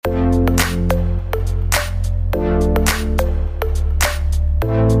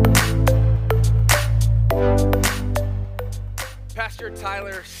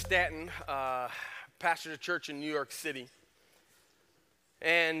Tyler Stanton, pastored a church in New York City.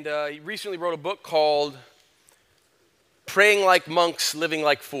 And he recently wrote a book called Praying Like Monks, Living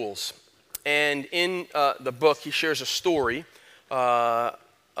Like Fools. And in the book, he shares a story of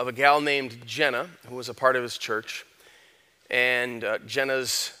a gal named Jenna, who was a part of his church, and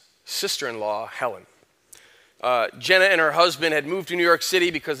Jenna's sister-in-law, Helen. Jenna and her husband had moved to New York City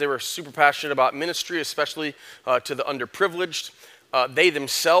because they were super passionate about ministry, especially to the underprivileged. They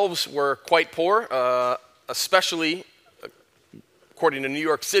themselves were quite poor, especially according to New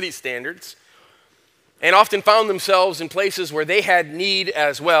York City standards, and often found themselves in places where they had need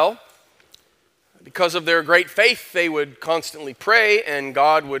as well. Because of their great faith, they would constantly pray, and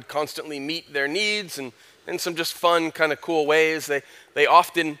God would constantly meet their needs, and in some just fun, kind of cool ways. They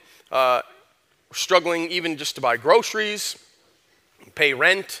often were struggling even just to buy groceries, pay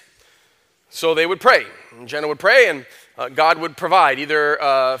rent, so they would pray. And Jenna would pray, and God would provide.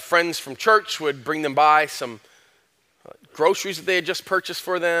 Either friends from church would bring them by some groceries that they had just purchased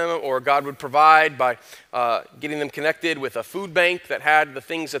for them, or God would provide by getting them connected with a food bank that had the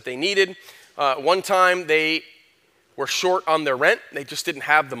things that they needed. One time they were short on their rent. They just didn't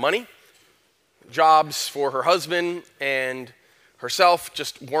have the money. Jobs for her husband and herself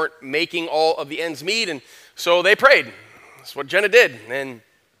just weren't making all of the ends meet, and so they prayed. That's what Jenna did. And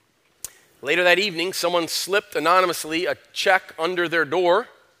later that evening, someone slipped anonymously a check under their door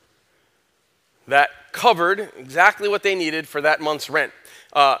that covered exactly what they needed for that month's rent.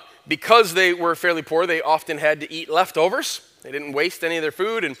 Because they were fairly poor, they often had to eat leftovers. They didn't waste any of their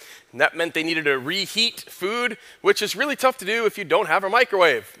food, and that meant they needed to reheat food, which is really tough to do if you don't have a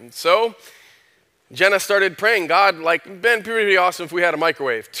microwave. And so Jenna started praying, God, it'd been pretty awesome if we had a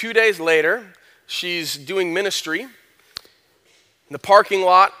microwave. 2 days later, she's doing ministry in the parking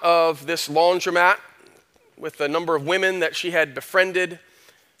lot of this laundromat with a number of women that she had befriended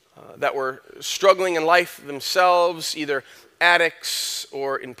that were struggling in life themselves, either addicts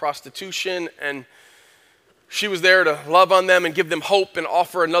or in prostitution, and she was there to love on them and give them hope and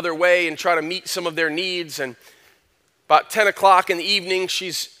offer another way and try to meet some of their needs. And about 10 o'clock in the evening,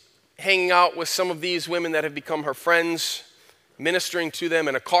 she's hanging out with some of these women that have become her friends, ministering to them,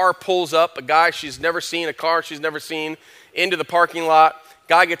 and a car pulls up, a guy she's never seen, a car she's never seen, into the parking lot.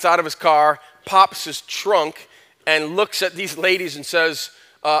 Guy gets out of his car, pops his trunk, and looks at these ladies and says,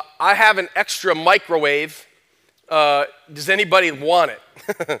 I have an extra microwave. Does anybody want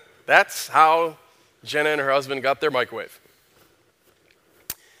it? That's how Jenna and her husband got their microwave.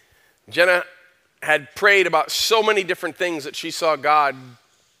 Jenna had prayed about so many different things that she saw God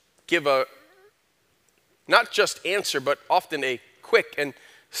give a not just answer, but often a quick and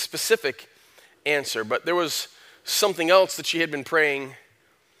specific answer. But there was something else that she had been praying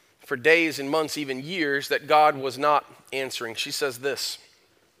for days and months, even years, that God was not answering. She says this.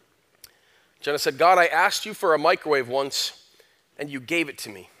 Jenna said, God, I asked you for a microwave once, and you gave it to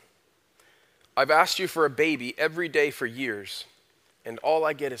me. I've asked you for a baby every day for years, and all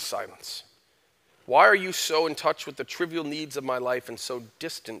I get is silence. Why are you so in touch with the trivial needs of my life and so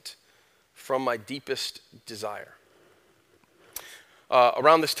distant from my deepest desire?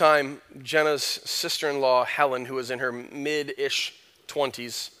 Around this time, Jenna's sister-in-law, Helen, who was in her mid-ish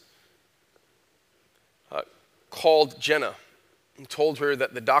 20s, called Jenna and told her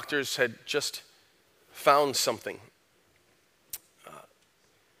that the doctors had just found something.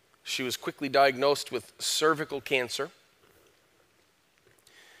 She was quickly diagnosed with cervical cancer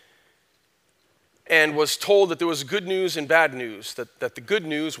and was told that there was good news and bad news, that the good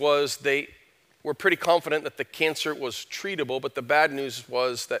news was they were pretty confident that the cancer was treatable, but the bad news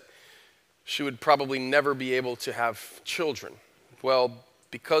was that she would probably never be able to have children. Well,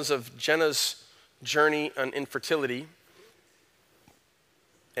 because of Jenna's journey on infertility,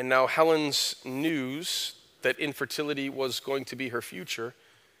 and now Helen's news that infertility was going to be her future,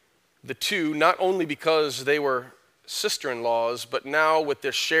 the two, not only because they were sister-in-laws, but now with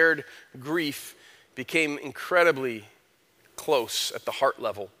their shared grief, became incredibly close at the heart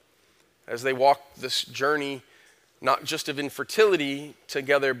level as they walked this journey, not just of infertility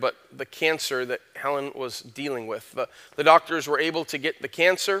together, but the cancer that Helen was dealing with. The doctors were able to get the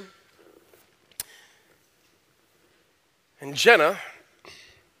cancer, and Jenna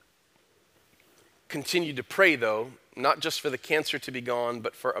continued to pray, though, not just for the cancer to be gone,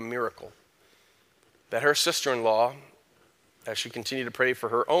 but for a miracle. That her sister-in-law, as she continued to pray for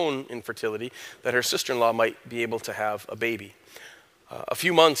her own infertility, that her sister-in-law might be able to have a baby. A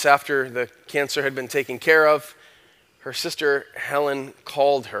few months after the cancer had been taken care of, her sister Helen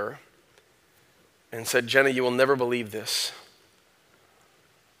called her and said, Jenna, you will never believe this,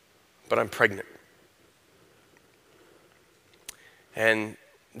 but I'm pregnant. and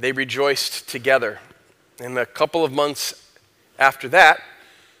they rejoiced together. And a couple of months after that,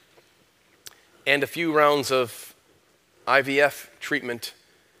 and a few rounds of IVF treatment,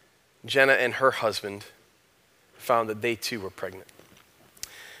 Jenna and her husband found that they too were pregnant.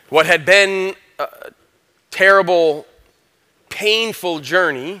 What had been a terrible, painful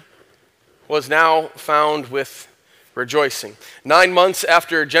journey was now found with rejoicing. 9 months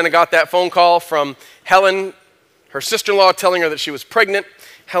after Jenna got that phone call from Helen, her sister-in-law, telling her that she was pregnant,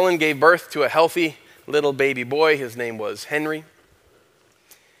 Helen gave birth to a healthy little baby boy. His name was Henry.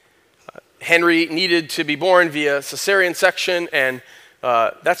 Henry needed to be born via cesarean section, and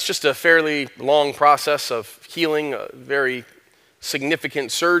that's just a fairly long process of healing, a very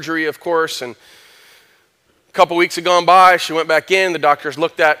significant surgery, of course. And a couple weeks had gone by, she went back in, the doctors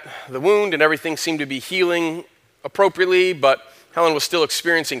looked at the wound, and everything seemed to be healing appropriately, but Helen was still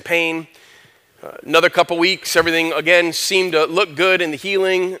experiencing pain. Another couple weeks, everything again seemed to look good in the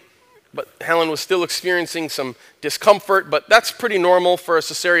healing, but Helen was still experiencing some discomfort, but that's pretty normal for a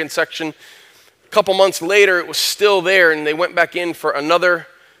cesarean section. A couple months later, it was still there, and they went back in for another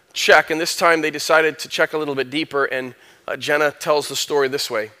check, and this time they decided to check a little bit deeper, and Jenna tells the story this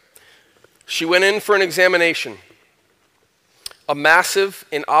way. She went in for an examination. A massive,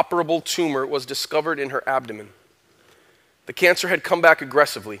 inoperable tumor was discovered in her abdomen. The cancer had come back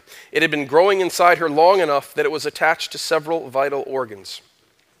aggressively. It had been growing inside her long enough that it was attached to several vital organs.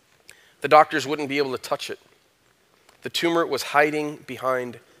 The doctors wouldn't be able to touch it. The tumor was hiding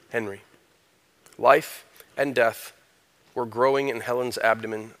behind Henry. Life and death were growing in Helen's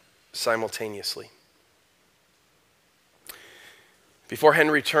abdomen simultaneously. Before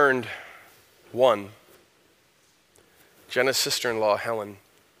Henry turned 1, Jenna's sister-in-law, Helen,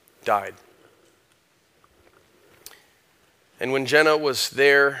 died. And when Jenna was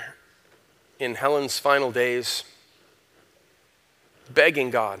there in Helen's final days, begging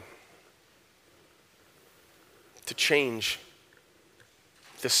God to change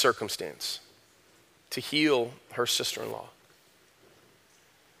this circumstance, to heal her sister-in-law,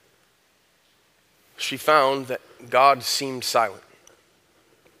 she found that God seemed silent.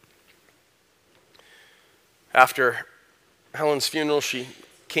 After Helen's funeral, she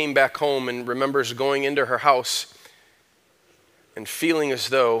came back home and remembers going into her house and feeling as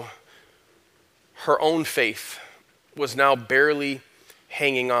though her own faith was now barely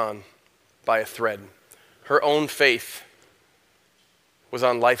hanging on by a thread. Her own faith was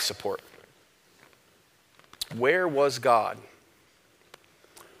on life support. Where was God?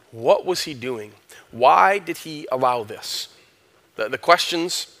 What was he doing? Why did he allow this? The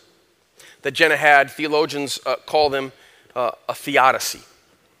questions that Jenna had, theologians call them a theodicy.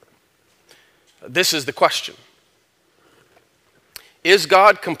 This is the question. Is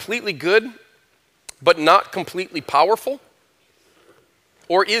God completely good, but not completely powerful?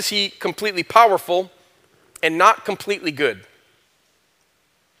 Or is he completely powerful and not completely good?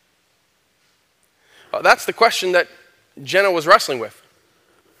 That's the question that Jenna was wrestling with.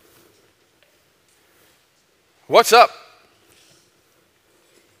 What's up?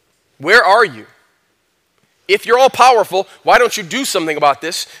 Where are you? If you're all powerful, why don't you do something about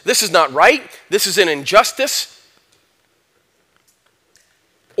this? This is not right. This is an injustice.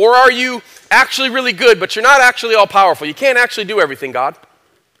 Or are you actually really good, but you're not actually all powerful? You can't actually do everything, God.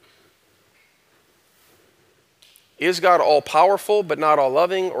 Is God all powerful but not all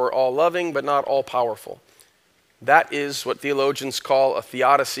loving, or all loving but not all powerful? That is what theologians call a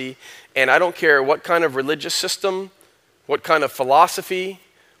theodicy. And I don't care what kind of religious system, what kind of philosophy,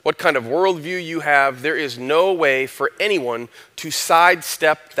 what kind of worldview you have, there is no way for anyone to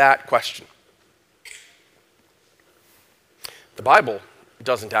sidestep that question. The Bible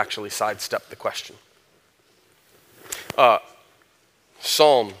doesn't actually sidestep the question.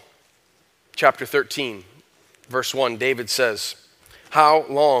 Psalm chapter 13, verse 1, David says, "How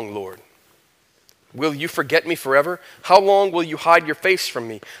long, Lord? Will you forget me forever? How long will you hide your face from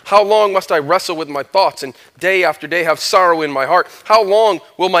me? How long must I wrestle with my thoughts and day after day have sorrow in my heart? How long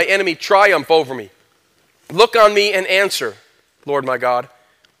will my enemy triumph over me? Look on me and answer, Lord my God.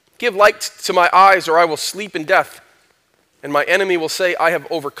 Give light to my eyes, or I will sleep in death. And my enemy will say, I have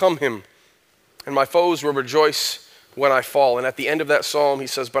overcome him. And my foes will rejoice when I fall." And at the end of that psalm, he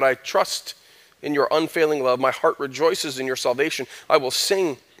says, "But I trust in your unfailing love. My heart rejoices in your salvation. I will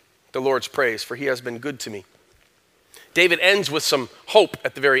sing the Lord's praise, for he has been good to me." David ends with some hope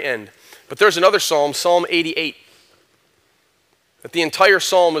at the very end. But there's another psalm, Psalm 88. That the entire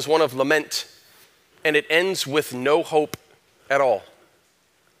psalm is one of lament, and it ends with no hope at all.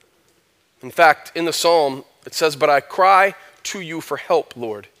 In fact, in the psalm, it says, "But I cry to you for help,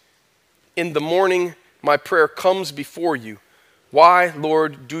 Lord. In the morning, my prayer comes before you. Why,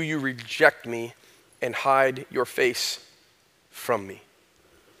 Lord, do you reject me and hide your face from me?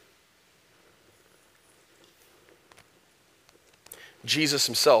 Jesus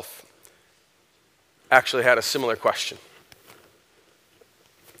himself actually had a similar question.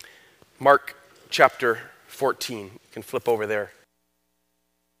 Mark chapter 14. You can flip over there.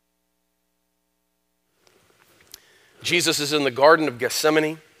 Jesus is in the Garden of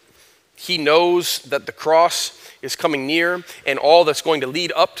Gethsemane. He knows that the cross is coming near and all that's going to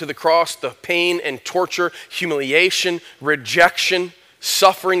lead up to the cross, the pain and torture, humiliation, rejection,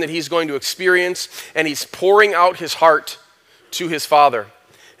 suffering that he's going to experience, and he's pouring out his heart to his Father.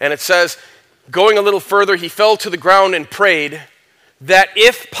 And it says, going a little further, he fell to the ground and prayed that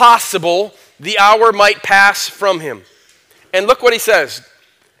if possible, the hour might pass from him. And look what he says,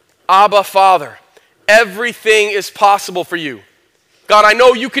 Abba, Father, everything is possible for you. God, I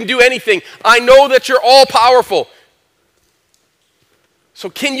know you can do anything. I know that you're all powerful. So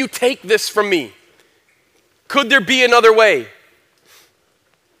can you take this from me? Could there be another way?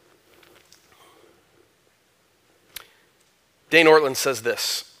 Dane Ortland says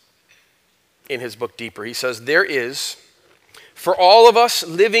this in his book Deeper. He says, there is, for all of us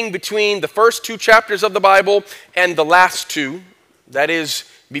living between the first 2 chapters of the Bible and the last 2, that is,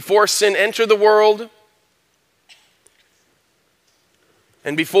 before sin entered the world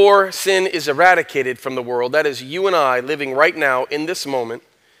and before sin is eradicated from the world, that is you and I living right now in this moment,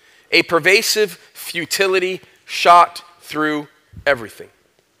 a pervasive futility shot through everything.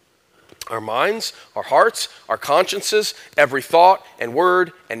 Our minds, our hearts, our consciences, every thought and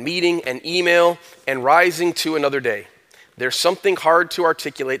word and meeting and email and rising to another day. There's something hard to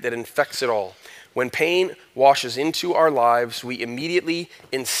articulate that infects it all. When pain washes into our lives, we immediately,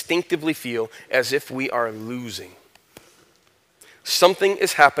 instinctively feel as if we are losing. Something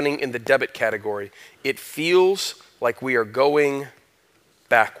is happening in the debit category. It feels like we are going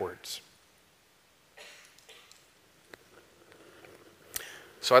backwards.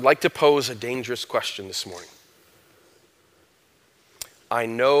 So I'd like to pose a dangerous question this morning. I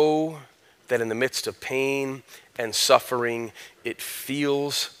know that in the midst of pain and suffering, it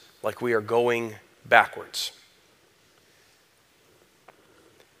feels like we are going backwards.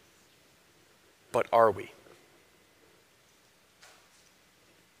 But are we?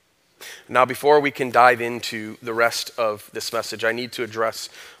 Now, before we can dive into the rest of this message, I need to address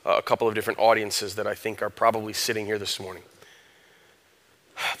a couple of different audiences that I think are probably sitting here this morning.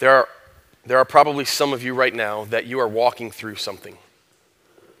 There are probably some of you right now that you are walking through something.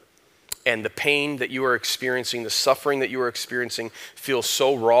 And the pain that you are experiencing, the suffering that you are experiencing feels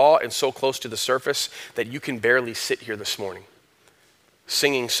so raw and so close to the surface that you can barely sit here this morning.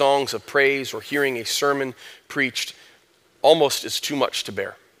 Singing songs of praise or hearing a sermon preached almost is too much to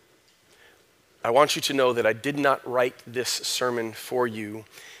bear. I want you to know that I did not write this sermon for you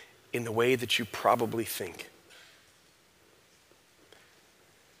in the way that you probably think.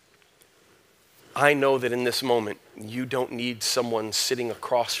 I know that in this moment, you don't need someone sitting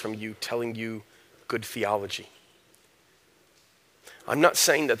across from you telling you good theology. I'm not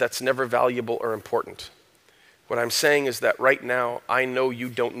saying that that's never valuable or important. What I'm saying is that right now, I know you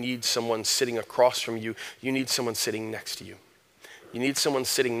don't need someone sitting across from you. You need someone sitting next to you. You need someone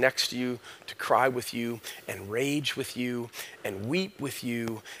sitting next to you to cry with you and rage with you and weep with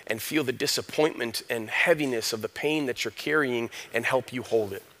you and feel the disappointment and heaviness of the pain that you're carrying and help you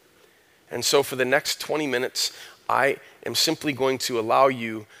hold it. And so for the next 20 minutes, I am simply going to allow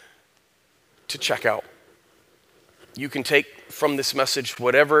you to check out. You can take from this message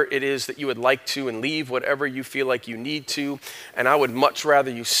whatever it is that you would like to and leave whatever you feel like you need to. And I would much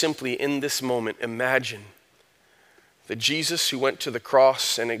rather you simply in this moment imagine that Jesus who went to the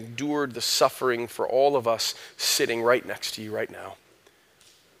cross and endured the suffering for all of us sitting right next to you right now.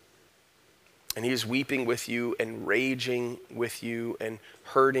 And he is weeping with you and raging with you and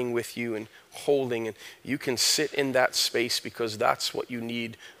hurting with you and holding. And you can sit in that space because that's what you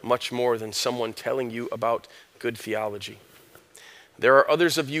need much more than someone telling you about good theology. There are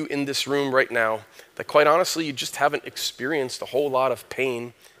others of you in this room right now that quite honestly, you just haven't experienced a whole lot of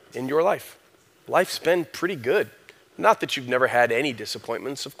pain in your life. Life's been pretty good. Not that you've never had any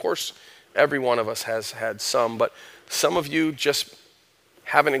disappointments. Of course, every one of us has had some, but some of you just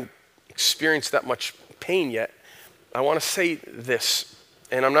haven't experienced that much pain yet. I want to say this,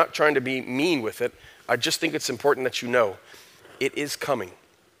 and I'm not trying to be mean with it. I just think it's important that you know it is coming.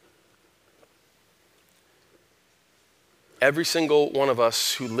 Every single one of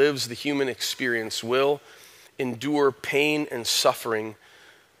us who lives the human experience will endure pain and suffering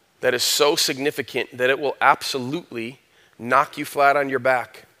that is so significant that it will absolutely knock you flat on your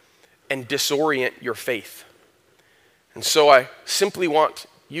back and disorient your faith. And so I simply want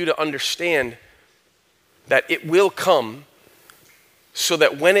you to understand that it will come, so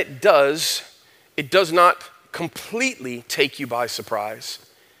that when it does not completely take you by surprise.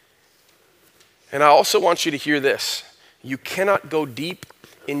 And I also want you to hear this. You cannot go deep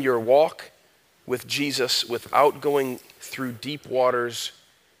in your walk with Jesus without going through deep waters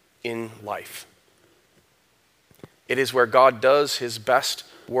in life. It is where God does his best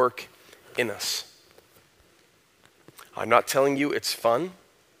work in us. I'm not telling you it's fun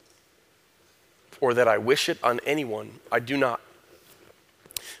or that I wish it on anyone. I do not.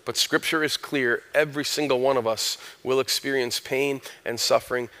 But Scripture is clear. Every single one of us will experience pain and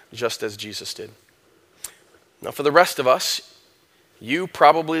suffering just as Jesus did. Now, for the rest of us, you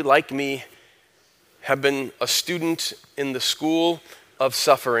probably, like me, have been a student in the school of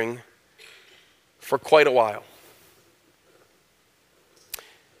suffering for quite a while.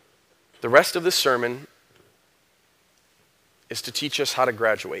 The rest of this sermon is to teach us how to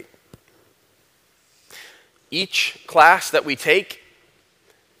graduate. Each class that we take,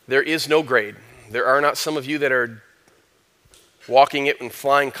 there is no grade. There are not some of you that are walking it in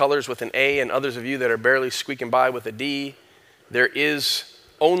flying colors with an A, and others of you that are barely squeaking by with a D. There is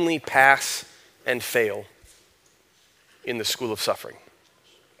only pass and fail in the school of suffering.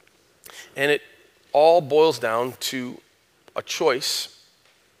 And it all boils down to a choice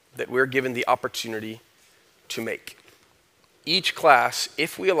that we're given the opportunity to make. Each class,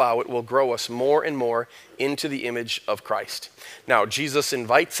 if we allow it, will grow us more and more into the image of Christ. Now, Jesus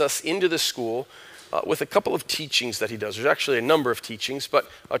invites us into the school with a couple of teachings that he does. There's actually a number of teachings, but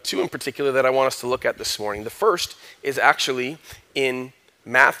two in particular that I want us to look at this morning. The first is actually in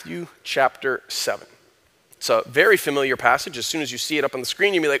Matthew chapter 7. It's a very familiar passage. As soon as you see it up on the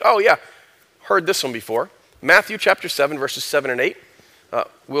screen, you'll be like, oh yeah, heard this one before. Matthew chapter 7, verses 7 and 8.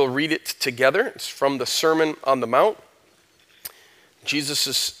 We'll read it together. It's from the Sermon on the Mount. Jesus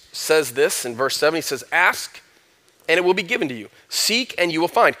says this in verse 7. He says, ask, and it will be given to you. Seek, and you will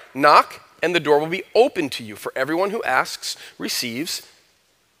find. Knock, and the door will be opened to you. For everyone who asks receives.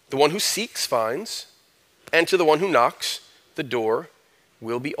 The one who seeks finds. And to the one who knocks, the door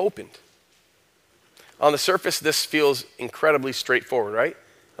will be opened. On the surface, this feels incredibly straightforward, right?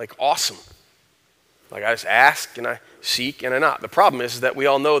 Like awesome. Like I just ask, and I seek, and I knock. The problem is that we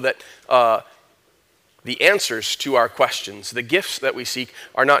all know that the answers to our questions, the gifts that we seek,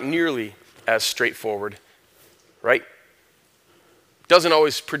 are not nearly as straightforward, right? Doesn't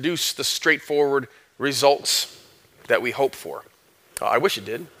always produce the straightforward results that we hope for. I wish it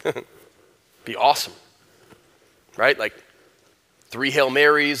did. Be awesome, right? Like 3 Hail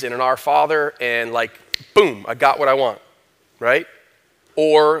Marys and an Our Father, and like, boom, I got what I want, right?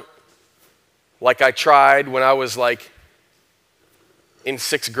 Or like I tried when I was like in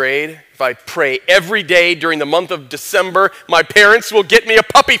 6th grade, if I pray every day during the month of December, my parents will get me a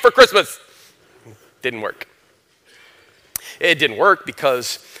puppy for Christmas. Didn't work. It didn't work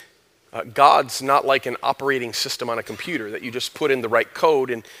because God's not like an operating system on a computer that you just put in the right code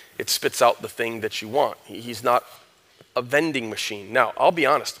and it spits out the thing that you want. He's not a vending machine. Now, I'll be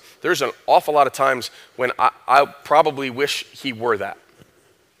honest, there's an awful lot of times when I probably wish he were that.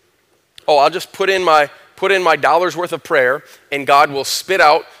 Oh, I'll just put in my dollar's worth of prayer, and God will spit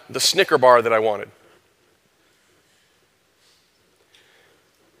out the Snicker bar that I wanted.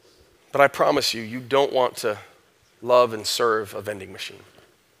 But I promise you, you don't want to love and serve a vending machine.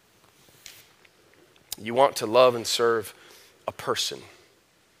 You want to love and serve a person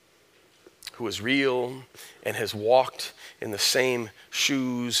who is real and has walked in the same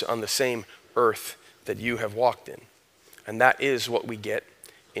shoes on the same earth that you have walked in. And that is what we get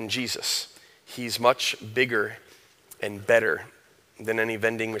in Jesus. He's much bigger and better than any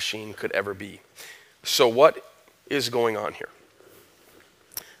vending machine could ever be. So what is going on here?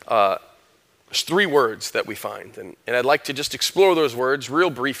 There's 3 words that we find, and I'd like to just explore those words real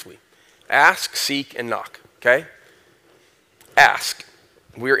briefly. Ask, seek, and knock, okay? Ask.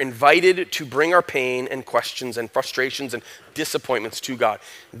 We're invited to bring our pain and questions and frustrations and disappointments to God.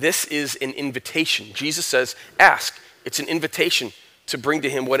 This is an invitation. Jesus says, ask. It's an invitation to bring to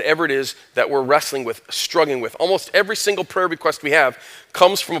him whatever it is that we're wrestling with, struggling with. Almost every single prayer request we have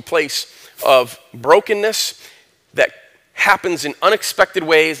comes from a place of brokenness that happens in unexpected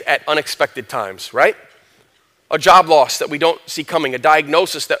ways at unexpected times, right? A job loss that we don't see coming, a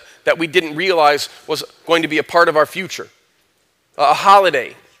diagnosis that we didn't realize was going to be a part of our future, a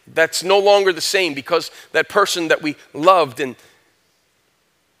holiday that's no longer the same because that person that we loved and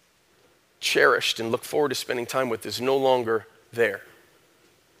cherished and looked forward to spending time with is no longer there.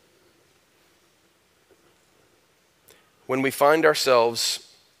 When we find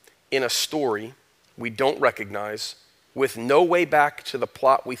ourselves in a story we don't recognize with no way back to the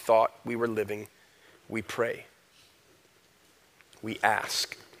plot we thought we were living, we pray. We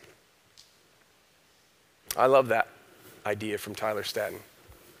ask. I love that idea from Tyler Staton.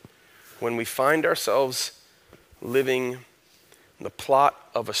 When we find ourselves living the plot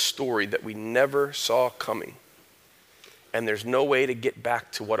of a story that we never saw coming, and there's no way to get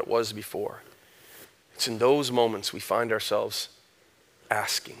back to what it was before, it's in those moments we find ourselves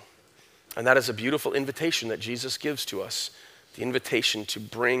asking. And that is a beautiful invitation that Jesus gives to us, the invitation to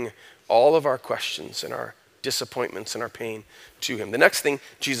bring all of our questions and our disappointments and our pain to him. The next thing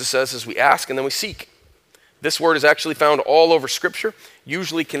Jesus says is we ask and then we seek. This word is actually found all over Scripture,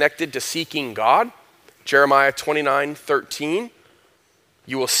 usually connected to seeking God. Jeremiah 29:13,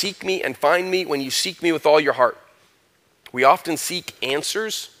 you will seek me and find me when you seek me with all your heart. We often seek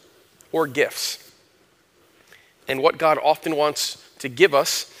answers or gifts. And what God often wants to give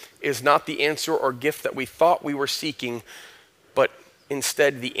us is not the answer or gift that we thought we were seeking, but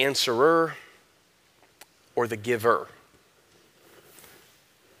instead the answerer or the giver.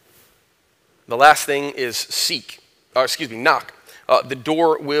 The last thing is knock. The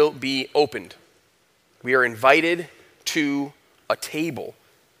door will be opened. We are invited to a table,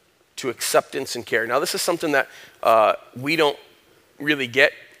 to acceptance and care. Now, this is something that we don't really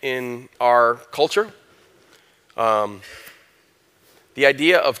get in our culture. The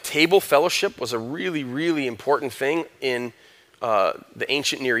idea of table fellowship was a really, really important thing in the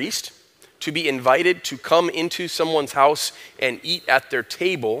ancient Near East. To be invited to come into someone's house and eat at their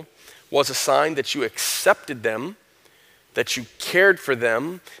table was a sign that you accepted them, that you cared for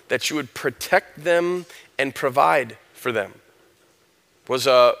them, that you would protect them and provide for them. It was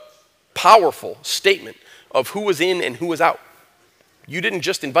a powerful statement of who was in and who was out. You didn't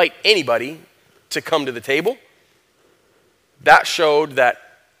just invite anybody to come to the table. That showed that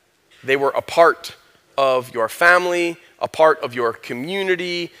they were a part of your family, a part of your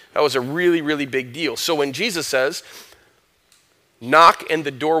community. That was a really, really big deal. So when Jesus says, knock and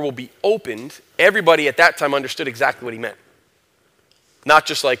the door will be opened, everybody at that time understood exactly what he meant. Not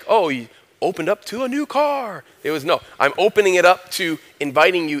just like, oh, he opened up to a new car. It was, no, I'm opening it up to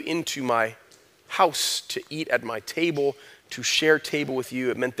inviting you into my house to eat at my table, to share table with you.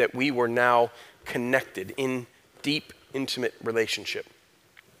 It meant that we were now connected in deep, intimate relationship.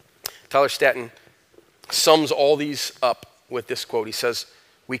 Tyler Staton sums all these up with this quote. He says,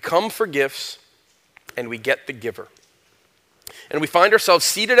 we come for gifts and we get the giver. And we find ourselves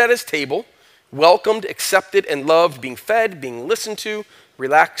seated at his table, welcomed, accepted, and loved, being fed, being listened to,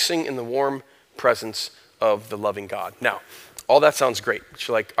 relaxing in the warm presence of the loving God. Now, all that sounds great. But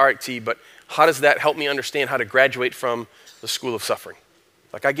you're like, all right, T, but how does that help me understand how to graduate from the school of suffering?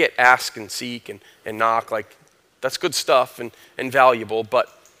 Like, I get ask and seek and knock, like, that's good stuff and valuable, but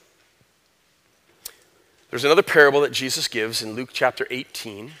there's another parable that Jesus gives in Luke chapter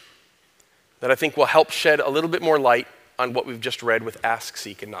 18 that I think will help shed a little bit more light on what we've just read with ask,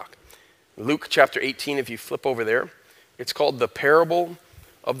 seek, and knock. Luke chapter 18, if you flip over there, it's called the parable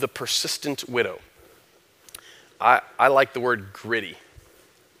of the persistent widow. I like the word gritty.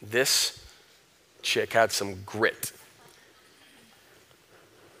 This chick had some grit.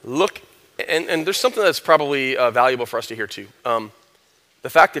 Look, and there's something that's probably valuable for us to hear too. The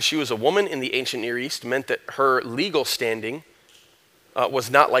fact that she was a woman in the ancient Near East meant that her legal standing was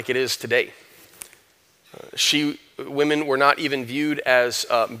not like it is today. Women were not even viewed as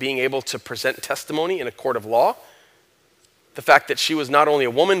being able to present testimony in a court of law. The fact that she was not only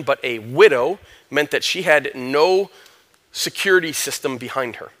a woman but a widow meant that she had no security system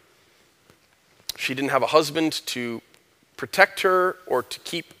behind her. She didn't have a husband to protect her or to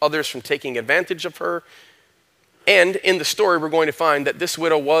keep others from taking advantage of her. And in the story, we're going to find that this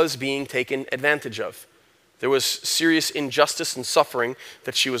widow was being taken advantage of. There was serious injustice and suffering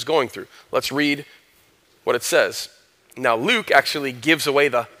that she was going through. Let's read what it says. Now, Luke actually gives away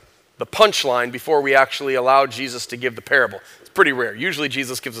the punchline before we actually allow Jesus to give the parable. It's pretty rare. Usually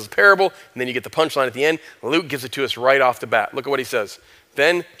Jesus gives us a parable, and then you get the punchline at the end. Luke gives it to us right off the bat. Look at what he says.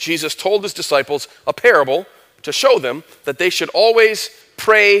 Then Jesus told his disciples a parable to show them that they should always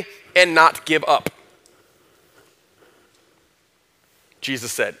pray and not give up.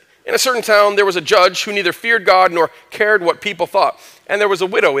 Jesus said, in a certain town there was a judge who neither feared God nor cared what people thought. And there was a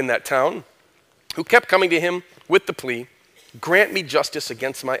widow in that town who kept coming to him with the plea, grant me justice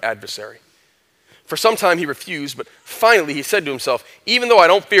against my adversary. For some time he refused, but finally he said to himself, even though I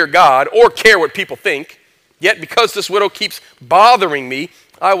don't fear God or care what people think, yet because this widow keeps bothering me,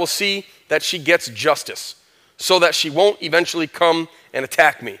 I will see that she gets justice, so that she won't eventually come and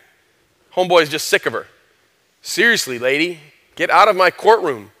attack me. Homeboy's just sick of her. Seriously, lady, get out of my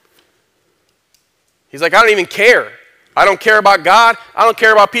courtroom. He's like, I don't even care. I don't care about God. I don't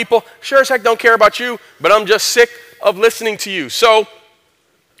care about people. Sure as heck don't care about you, but I'm just sick of listening to you. So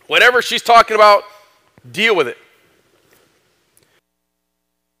whatever she's talking about, deal with it.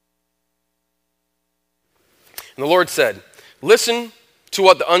 And the Lord said, listen to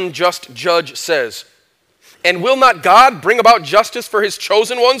what the unjust judge says. And will not God bring about justice for his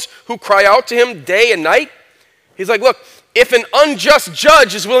chosen ones who cry out to him day and night? He's like, look, if an unjust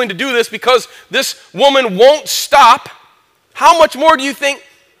judge is willing to do this because this woman won't stop, how much more do you think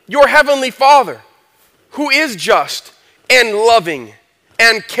your heavenly Father, who is just and loving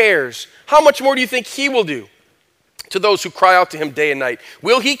and cares, how much more do you think he will do to those who cry out to him day and night?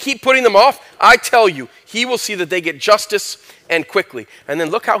 Will he keep putting them off? I tell you, he will see that they get justice and quickly. And then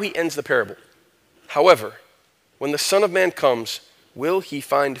look how he ends the parable. However, when the Son of Man comes, will he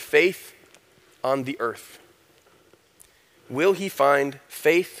find faith on the earth? Will he find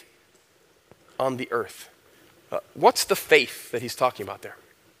faith on the earth? What's the faith that he's talking about there?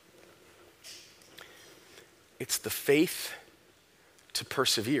 It's the faith to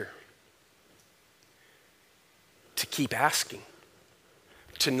persevere, to keep asking,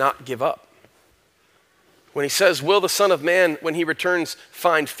 to not give up. When he says, will the Son of Man, when he returns,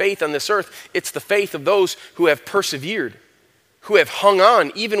 find faith on this earth, it's the faith of those who have persevered, who have hung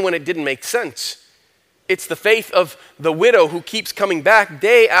on even when it didn't make sense. It's the faith of the widow who keeps coming back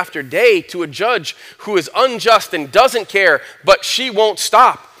day after day to a judge who is unjust and doesn't care, but she won't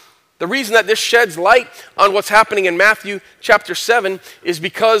stop. The reason that this sheds light on what's happening in Matthew chapter 7 is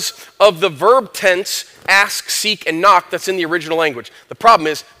because of the verb tense, ask, seek, and knock, that's in the original language. The problem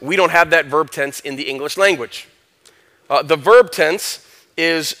is we don't have that verb tense in the English language. The verb tense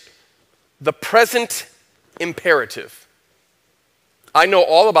is the present imperative. I know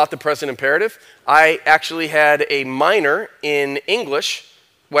all about the present imperative. I actually had a minor in English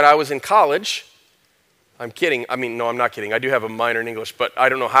when I was in college. I'm kidding. No, I'm not kidding. I do have a minor in English, but I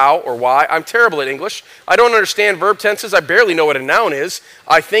don't know how or why. I'm terrible at English. I don't understand verb tenses. I barely know what a noun is.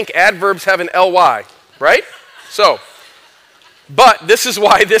 I think adverbs have an ly, right? So, but this is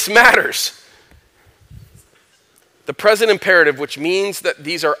why this matters. The present imperative, which means that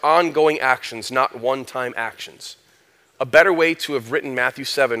these are ongoing actions, not one-time actions. A better way to have written Matthew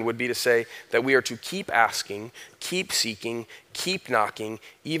 7 would be to say that we are to keep asking, keep seeking, keep knocking,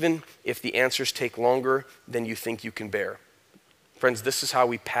 even if the answers take longer than you think you can bear. Friends, this is how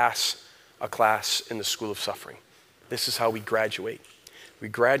we pass a class in the school of suffering. This is how we graduate. We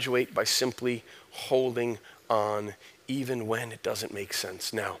graduate by simply holding on even when it doesn't make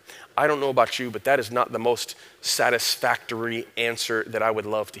sense. Now, I don't know about you, but that is not the most satisfactory answer that I would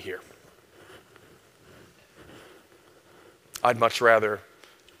love to hear. I'd much rather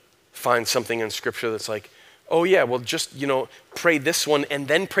find something in Scripture that's like, oh yeah, well just, pray this one and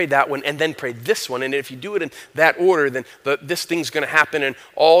then pray that one and then pray this one. And if you do it in that order, then this thing's going to happen and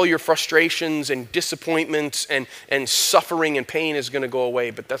all your frustrations and disappointments and suffering and pain is going to go away.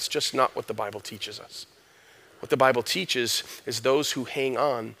 But that's just not what the Bible teaches us. What the Bible teaches is those who hang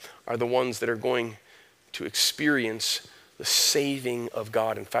on are the ones that are going to experience the saving of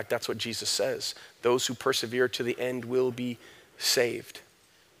God. In fact, that's what Jesus says. Those who persevere to the end will be saved.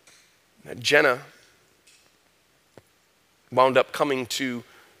 Now, Jenna wound up coming to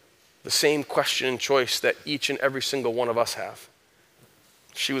the same question and choice that each and every single one of us have.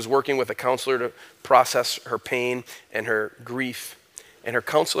 She was working with a counselor to process her pain and her grief. And her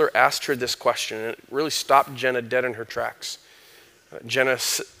counselor asked her this question, and it really stopped Jenna dead in her tracks. Jenna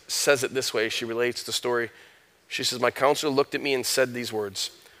says it this way. She relates the story. She says, my counselor looked at me and said these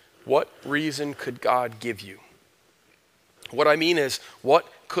words, what reason could God give you? What I mean is, what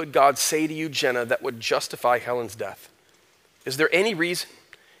could God say to you, Jenna, that would justify Helen's death? Is there any reason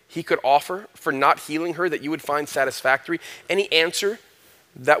he could offer for not healing her that you would find satisfactory? Any answer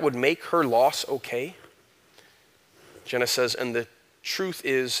that would make her loss okay? Jenna says, and the truth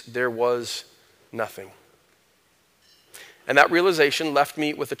is there was nothing. And that realization left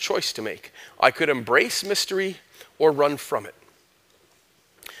me with a choice to make. I could embrace mystery or run from it.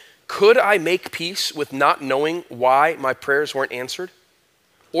 Could I make peace with not knowing why my prayers weren't answered?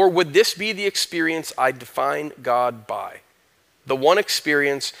 Or would this be the experience I define God by? The one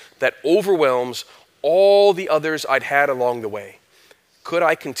experience that overwhelms all the others I'd had along the way. Could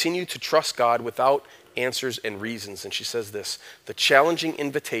I continue to trust God without answers and reasons? And she says this, the challenging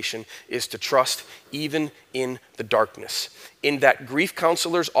invitation is to trust even in the darkness. In that grief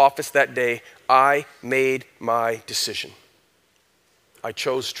counselor's office that day, I made my decision. I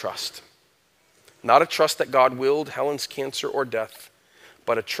chose trust. Not a trust that God willed Helen's cancer or death,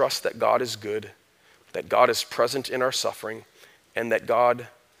 but a trust that God is good, that God is present in our suffering, and that God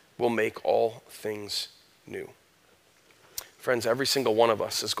will make all things new. Friends, every single one of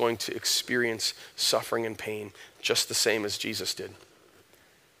us is going to experience suffering and pain just the same as Jesus did.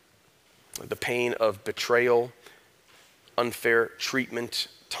 The pain of betrayal, unfair treatment,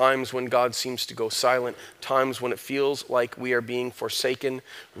 times when God seems to go silent, times when it feels like we are being forsaken,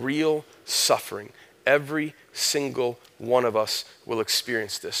 real suffering. Every single one of us will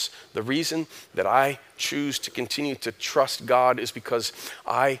experience this. The reason that I choose to continue to trust God is because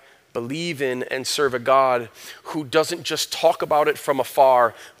I believe in and serve a God who doesn't just talk about it from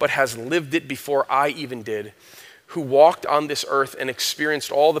afar, but has lived it before I even did, who walked on this earth and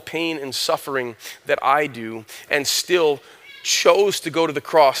experienced all the pain and suffering that I do, and still chose to go to the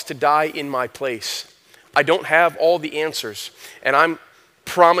cross to die in my place. I don't have all the answers, and I'm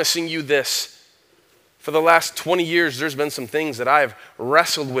promising you this. For the last 20 years, there's been some things that I have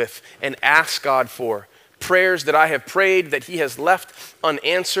wrestled with and asked God for. Prayers that I have prayed that he has left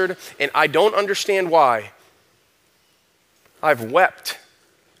unanswered, and I don't understand why. I've wept,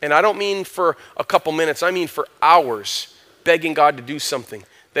 and I don't mean for a couple minutes, I mean for hours, begging God to do something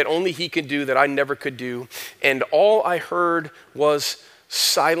that only he could do that I never could do. And all I heard was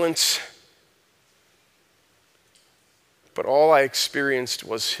silence, but all I experienced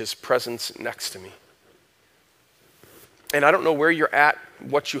was his presence next to me. And I don't know where you're at,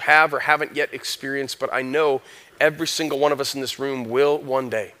 what you have or haven't yet experienced, but I know every single one of us in this room will one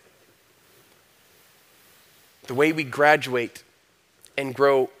day. The way we graduate and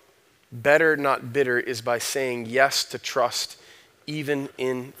grow better, not bitter, is by saying yes to trust even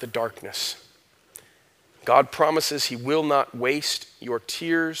in the darkness. God promises he will not waste your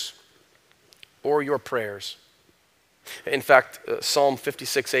tears or your prayers. In fact, Psalm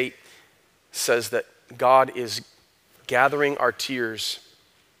 56:8 says that God is gathering our tears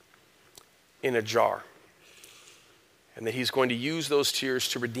in a jar, and that he's going to use those tears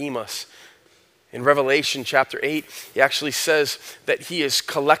to redeem us. In Revelation chapter 8, he actually says that he is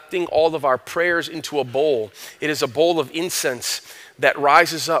collecting all of our prayers into a bowl. It is a bowl of incense that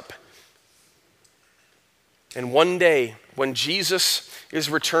rises up. And one day, when Jesus is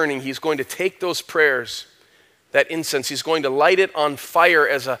returning, he's going to take those prayers, that incense, he's going to light it on fire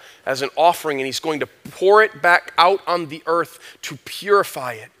as an offering, and he's going to pour it back out on the earth to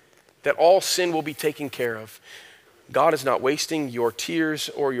purify it, that all sin will be taken care of. God is not wasting your tears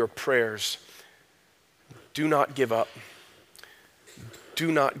or your prayers. Do not give up.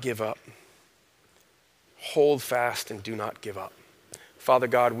 Do not give up. Hold fast and do not give up. Father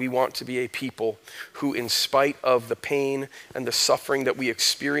God, we want to be a people who, in spite of the pain and the suffering that we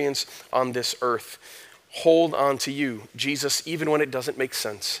experience on this earth, hold on to you, Jesus, even when it doesn't make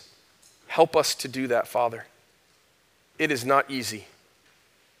sense. Help us to do that, Father. It is not easy.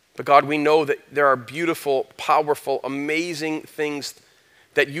 But God, we know that there are beautiful, powerful, amazing things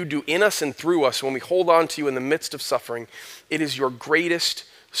that you do in us and through us when we hold on to you in the midst of suffering. It is your greatest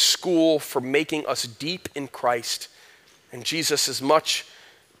school for making us deep in Christ. And Jesus, as much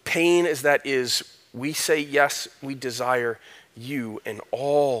pain as that is, we say yes, we desire you and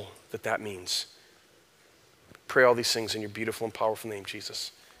all that that means. Pray all these things in your beautiful and powerful name,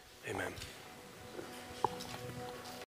 Jesus. Amen.